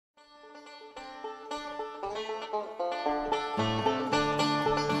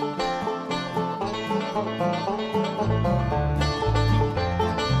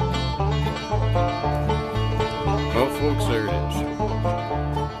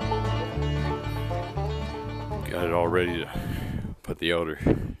got it all ready to put the outer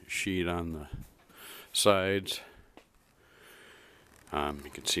sheet on the sides.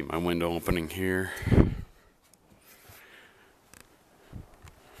 You can see my window opening here.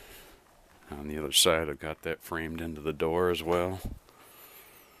 On the other side, I've got that framed into the door as well.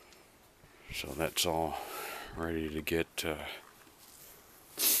 So that's all ready to get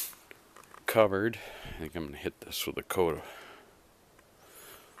covered. I think I'm going to hit this with a coat of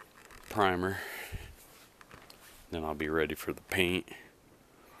primer. Then I'll be ready for the paint.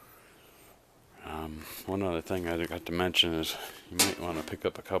 One other thing I got to mention is you might want to pick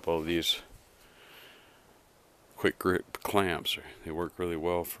up a couple of these quick grip clamps. They work really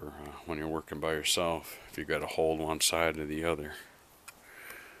well for when you're working by yourself, if you've got to hold one side or the other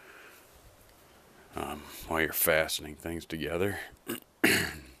while you're fastening things together.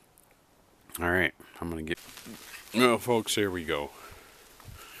 Alright, I'm going to get... Well, folks, here we go.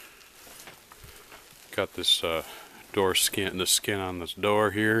 Got this door skin, the skin on this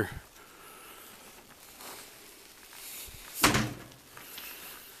door here.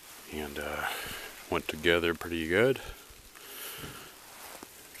 And went together pretty good.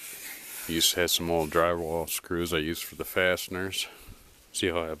 Used to have some old drywall screws I used for the fasteners. See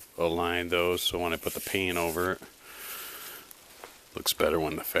how I've aligned those so when I put the paint over it, looks better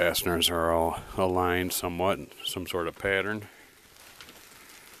when the fasteners are all aligned somewhat, some sort of pattern.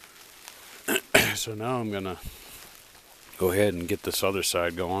 So now I'm gonna go ahead and get this other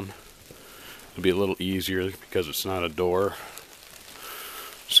side going. It'll be a little easier because it's not a door.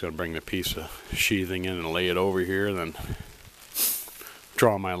 Just gonna bring the piece of sheathing in and lay it over here, then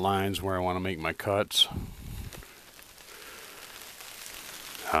draw my lines where I want to make my cuts.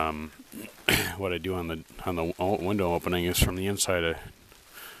 What I do on the window opening is from the inside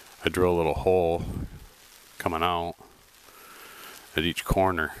I drill a little hole coming out at each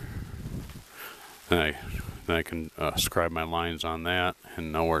corner. Then I can scribe my lines on that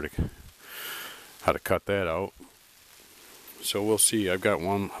and know how to cut that out. So we'll see. I've got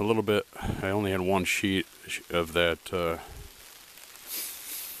a little bit. I only had one sheet of that.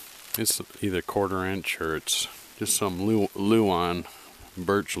 It's either 1/4 inch or it's just some luan,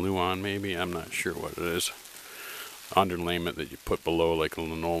 birch luan maybe. I'm not sure what it is. Underlayment that you put below like a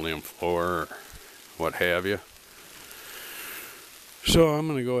linoleum floor or what have you. So I'm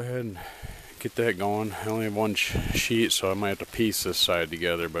going to go ahead and get that going. I only have one sheet, so I might have to piece this side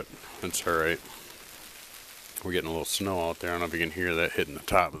together, but that's alright. We're getting a little snow out there. I don't know if you can hear that hitting the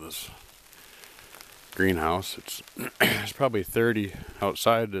top of this greenhouse. It's probably 30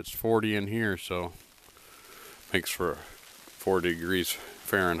 outside, it's 40 in here, so makes for 4 degrees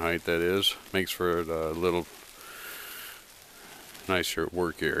Fahrenheit, that is. Makes for a little nicer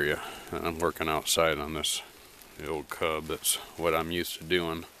work area. And I'm working outside on the old Cub. That's what I'm used to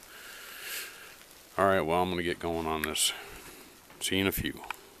doing. Alright, well, I'm going to get going on this. See you in a few.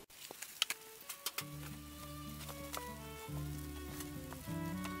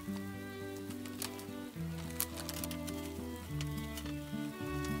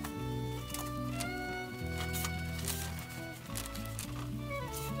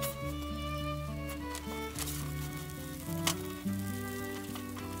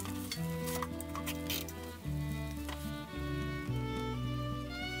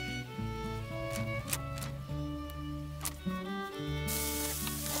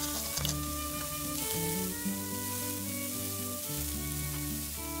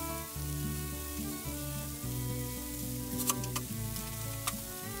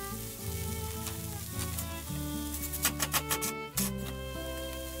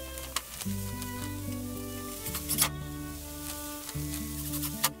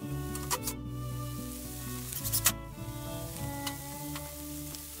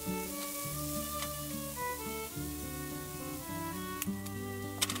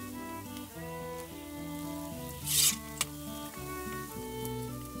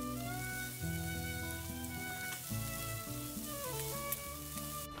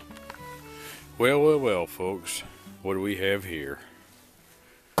 Well, folks, what do we have here?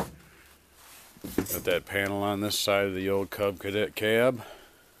 Got that panel on this side of the old Cub Cadet cab.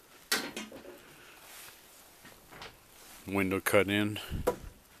 Window cut in,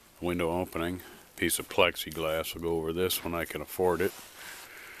 window opening, piece of plexiglass. We'll go over this when I can afford it.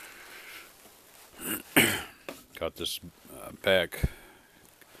 Got this back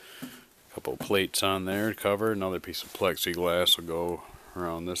couple plates on there to cover. Another piece of plexiglass will go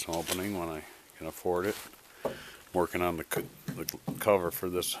around this opening when I can afford it. Working on the cover for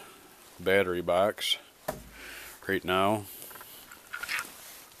this battery box right now.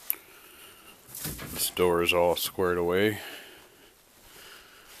 This door is all squared away.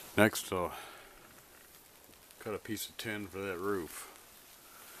 Next, I'll cut a piece of tin for that roof.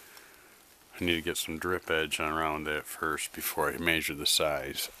 I need to get some drip edge on around that first before I measure the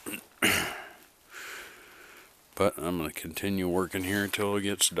size. But I'm going to continue working here until it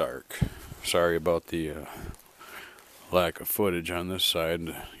gets dark. Sorry about the lack of footage on this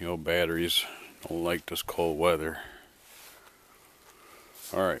side. The old batteries don't like this cold weather.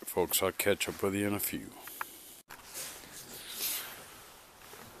 Alright folks, I'll catch up with you in a few.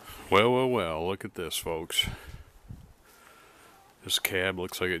 Well, look at this folks. This cab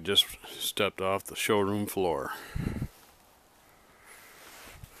looks like it just stepped off the showroom floor.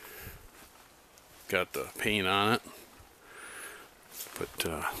 Got the paint on it,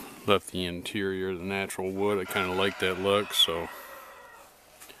 but left the interior the natural wood. I kind of like that look, so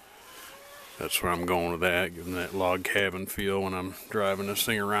that's where I'm going with that, giving that log cabin feel when I'm driving this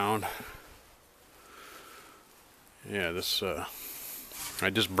thing around. Yeah, this I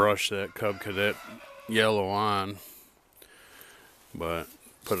just brushed that Cub Cadet yellow on, but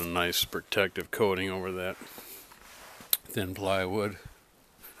put a nice protective coating over that thin plywood.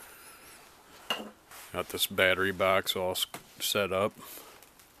 Got this battery box all set up.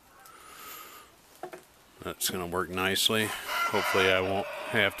 That's gonna work nicely. Hopefully I won't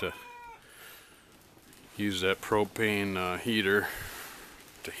have to use that propane heater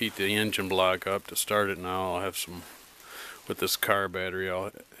to heat the engine block up to start it now. I'll have some, with this car battery,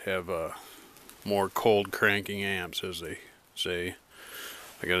 I'll have more cold cranking amps, as they say.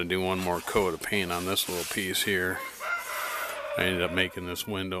 I gotta do one more coat of paint on this little piece here. I ended up making this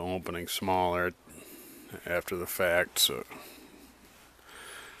window opening smaller after the fact, so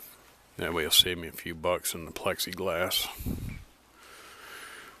that way it'll save me a few bucks in the plexiglass.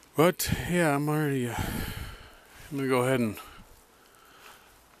 But yeah, I'm gonna go ahead and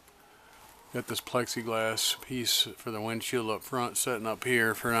get this plexiglass piece for the windshield up front setting up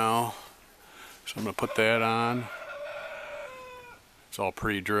here for now. So I'm gonna put that on. It's all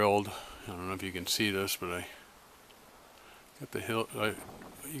pre-drilled. I don't know if you can see this, but I got the hilt.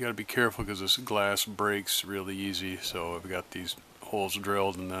 You gotta be careful because this glass breaks really easy. So I've got these holes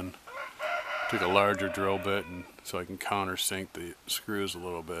drilled, and then took a larger drill bit, and so I can countersink the screws a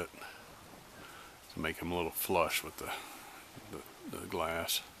little bit to make them a little flush with the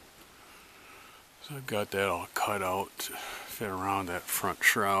glass. So I've got that all cut out to fit around that front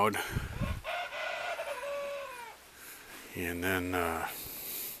shroud. And then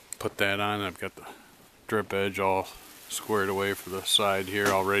put that on. I've got the drip edge all squared away for the side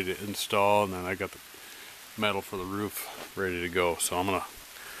here, all ready to install, and then I got the metal for the roof ready to go. So I'm gonna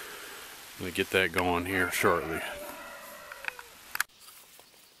get that going here shortly.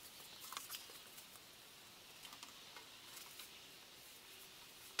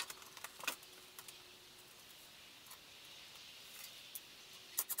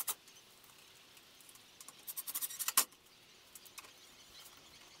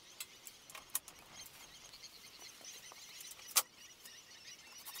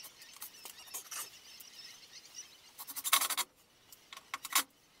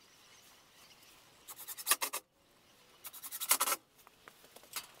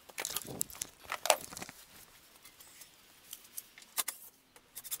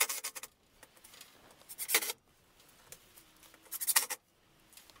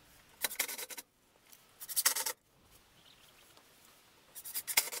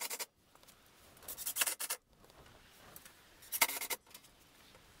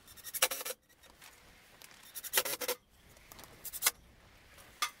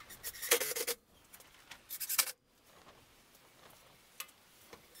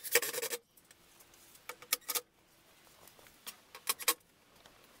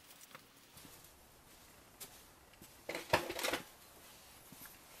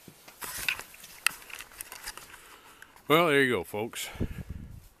 Well, there you go, folks.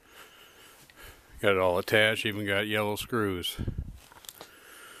 Got it all attached, even got yellow screws.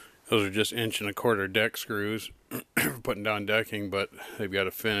 Those are just 1¼ inch deck screws for putting down decking, but they've got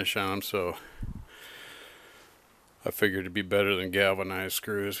a finish on them, so I figured it'd be better than galvanized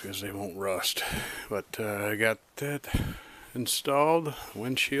screws because they won't rust. But I got that installed,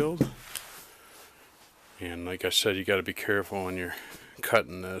 windshield. And like I said, you got to be careful when you're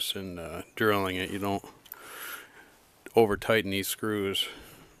cutting this and drilling it. You don't over tighten these screws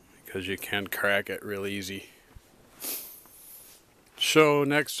because you can crack it real easy. So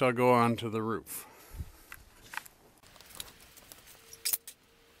next I'll go on to the roof.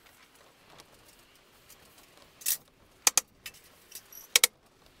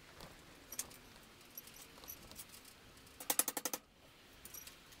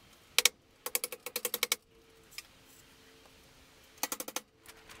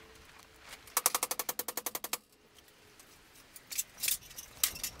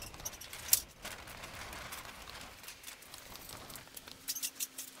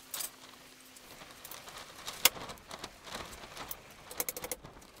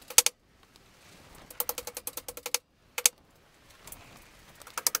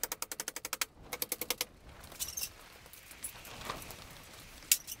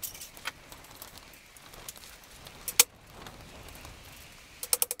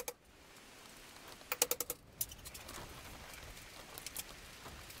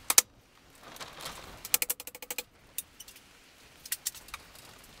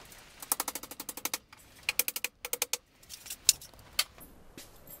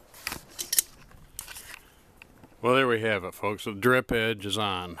 Well, there we have it, folks. The drip edge is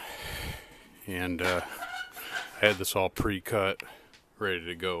on, and I had this all pre-cut, ready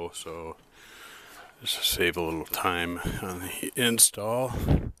to go, so just to save a little time on the install.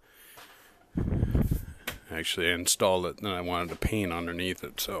 Actually, I installed it, and then I wanted to paint underneath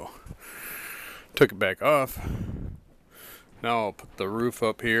it, so took it back off. Now I'll put the roof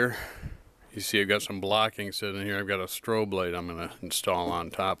up here. You see I've got some blocking sitting here. I've got a strobe light I'm going to install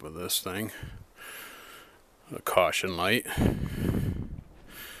on top of this thing. A caution light.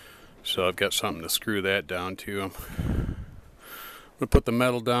 So I've got something to screw that down to. I'm going to put the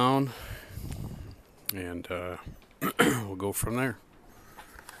metal down, and we'll go from there.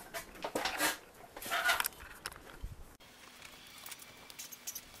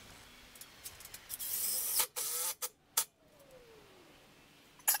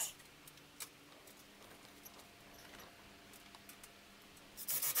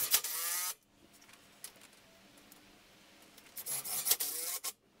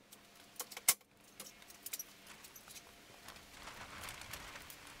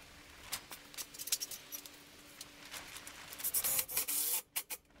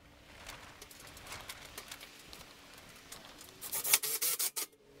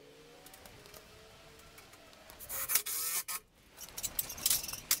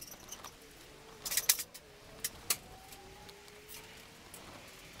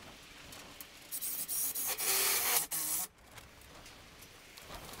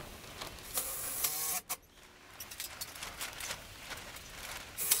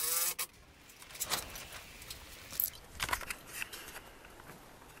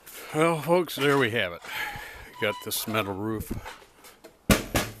 Well, folks, there we have it. Got this metal roof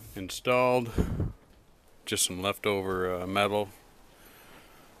installed. Just some leftover metal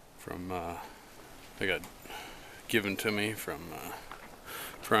from I got given to me from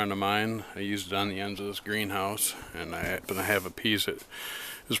a friend of mine. I used it on the ends of this greenhouse, and I happen to have a piece that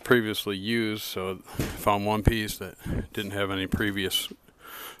was previously used, so I found one piece that didn't have any previous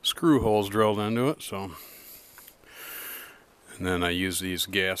screw holes drilled into it, so. And then I use these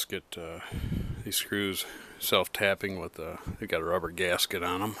gasket, these screws, self-tapping with they got a rubber gasket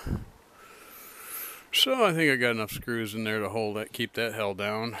on them. So I think I got enough screws in there to hold that, keep that held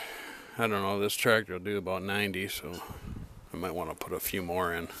down. I don't know, this tractor will do about 90, so I might want to put a few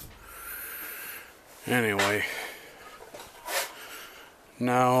more in. Anyway,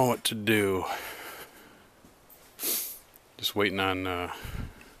 now what to do? Just waiting on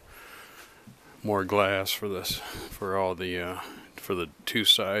more glass for this, for all the for the two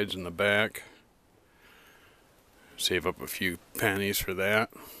sides and the back. Save up a few pennies for that.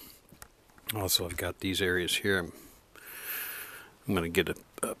 Also, I've got these areas here. I'm gonna get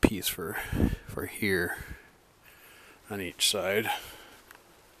a piece for here on each side.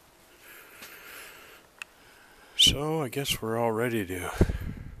 So I guess we're all ready to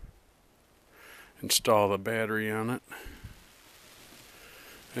install the battery on it.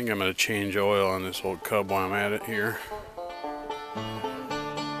 I think I'm going to change oil on this old Cub while I'm at it here.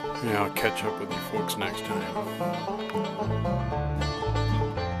 Yeah, I'll catch up with you folks next time.